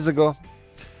 many years ago.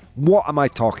 What am I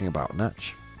talking about,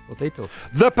 Natch? Potato.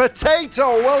 The potato!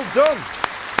 Well done!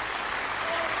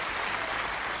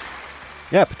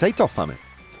 Yeah, potato famine.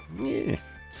 Yeah.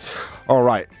 All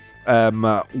right.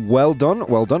 Well done.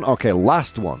 Okay,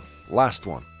 last one.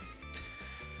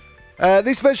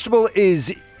 This vegetable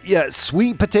is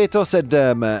sweet potato, said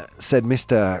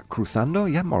Mr. Cruzando.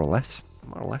 Yeah, more or less.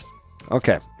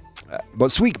 Okay.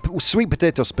 But sweet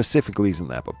potato specifically isn't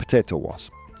there, but potato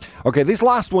was. Okay, this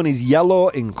last one is yellow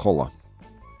in colour.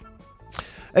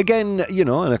 Again, you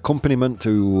know, an accompaniment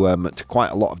to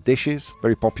quite a lot of dishes.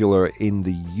 Very popular in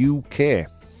the UK.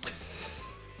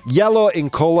 Yellow in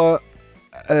colour.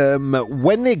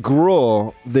 When they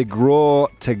grow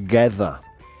together.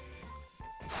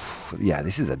 Yeah,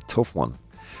 this is a tough one.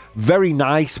 Very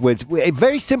nice.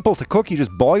 Very simple to cook. You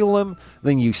just boil them.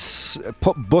 Then you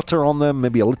put butter on them,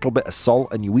 maybe a little bit of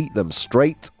salt, and you eat them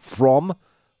straight from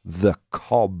the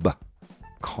cob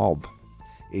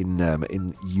in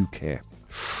UK.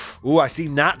 Oh, I see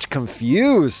Natch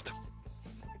confused.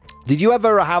 Did you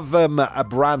ever have a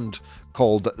brand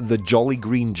called the Jolly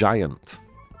Green Giant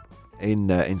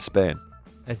in Spain?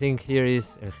 I think here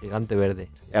is El Gigante Verde.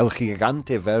 El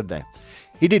Gigante Verde.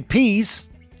 He did peas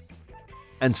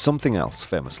and something else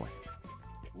famously.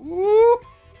 Woo!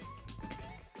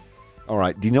 All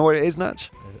right, do you know what it is,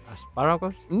 Natch?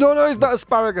 Asparagus? No, it's not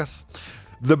asparagus.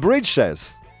 The bridge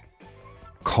says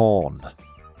corn.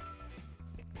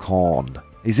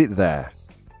 Is it there?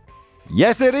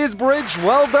 Yes, it is, Bridge.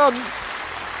 Well done.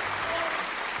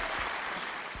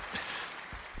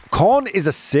 Corn is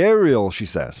a cereal, she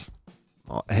says.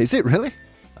 Oh, is it really?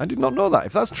 I did not know that.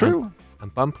 If that's true.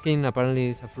 And pumpkin apparently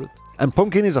is a fruit. And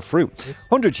pumpkin is a fruit. Yes.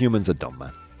 100 humans are dumb,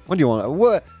 man. What do you want?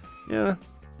 What? You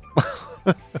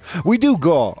know? We do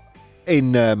go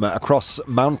in across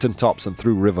mountaintops and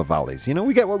through river valleys. You know,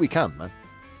 we get what we can, man.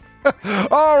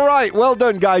 All right, well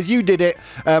done, guys. You did it.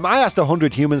 I asked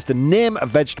 100 humans to name a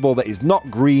vegetable that is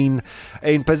not green.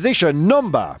 In position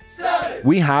number 7,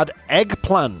 we had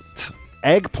eggplant.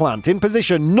 In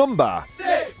position number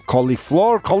 6,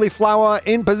 cauliflower.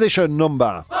 In position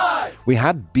number 5, we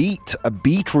had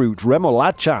beetroot,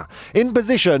 remolacha. In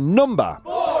position number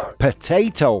 4,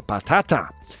 patata.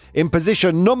 In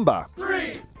position number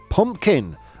 3,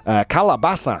 pumpkin,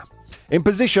 calabaza. In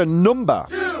position number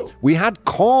 2, we had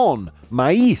corn,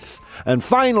 maíz. And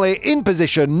finally, in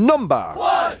position number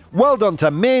 1, well done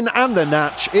to Min and the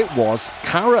Natch, it was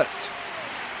carrot.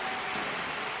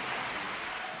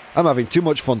 I'm having too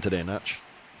much fun today, Natch.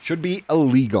 Should be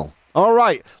illegal. All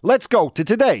right, let's go to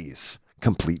today's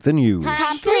Complete the News.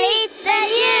 Complete the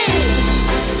News!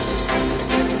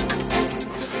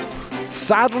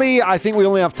 Sadly, I think we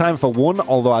only have time for one,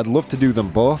 although I'd love to do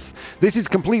them both. This is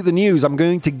Complete the News. I'm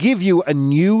going to give you a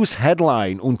news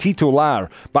headline, un titular,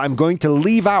 but I'm going to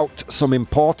leave out some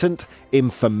important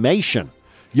information.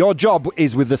 Your job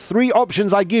is with the 3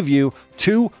 options I give you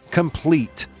to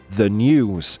complete the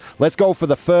news. Let's go for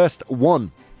the first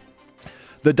one.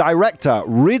 The director,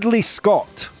 Ridley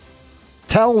Scott,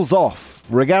 tells off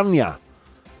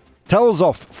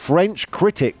French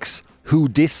critics who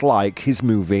dislike his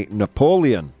movie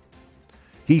Napoleon.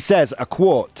 He says, a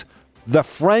quote, "The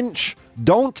French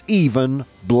don't even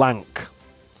blank."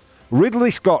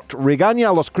 Ridley Scott regaña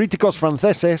a los críticos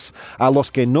franceses a los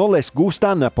que no les gusta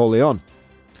Napoleón.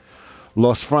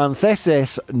 Los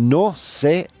franceses no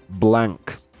se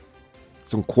blank.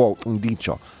 Es un quote, un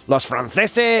dicho. Los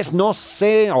franceses no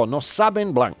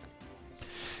saben blank.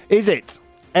 Is it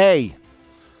A,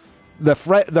 the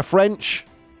French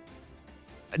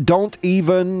don't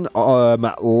even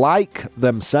like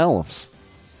themselves?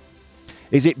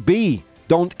 Is it B,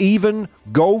 don't even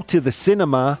go to the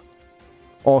cinema?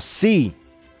 Or C,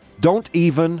 don't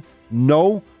even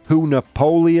know who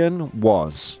Napoleon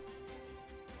was?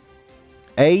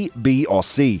 A, B, or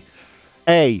C?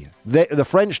 A, the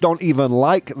French don't even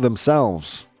like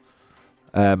themselves.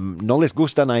 No les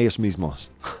gustan a ellos mismos.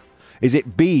 Is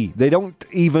it B, they don't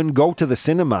even go to the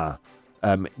cinema? Ir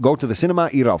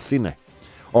al cine.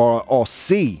 Or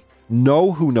C,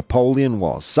 know who Napoleon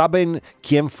was? Saben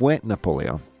quién fue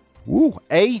Napoleón?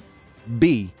 A,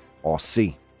 B, or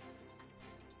C?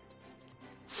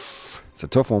 It's a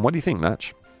tough one. What do you think,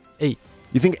 Natch? A.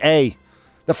 You think A?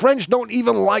 The French don't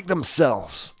even like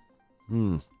themselves.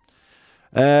 The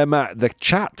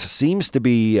chat seems to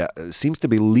be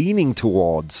leaning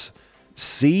towards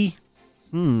C.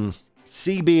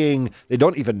 C being they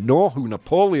don't even know who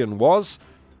Napoleon was.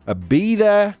 A B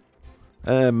there.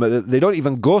 They don't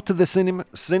even go to the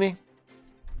cine.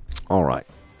 All right,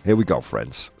 here we go,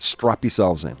 friends. Strap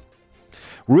yourselves in.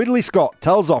 Ridley Scott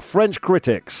tells off French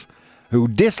critics who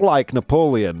dislike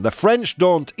Napoleon. The French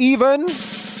don't even...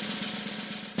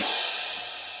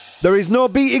 There is no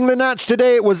beating the Natch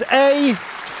today. It was A.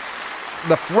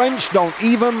 The French don't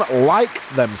even like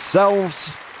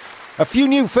themselves. A few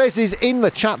new faces in the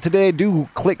chat today. Do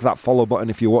click that follow button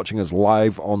if you're watching us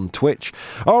live on Twitch.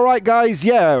 All right, guys.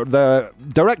 Yeah, the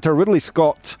director Ridley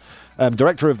Scott,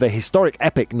 director of the historic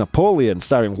epic Napoleon,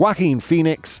 starring Joaquin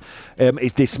Phoenix,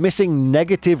 is dismissing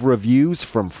negative reviews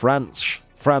from France.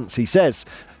 He says,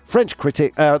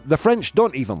 the French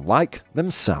don't even like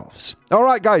themselves. All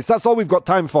right, guys, that's all we've got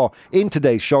time for in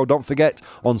today's show. Don't forget,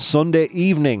 on Sunday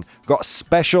evening, got a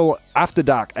special After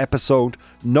Dark episode.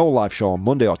 No live show on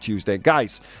Monday or Tuesday.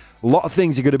 Guys, a lot of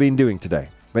things you're going to be doing today.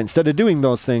 But instead of doing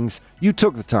those things, you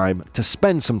took the time to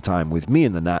spend some time with me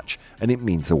and the Natch, and it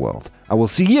means the world. I will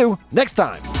see you next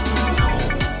time.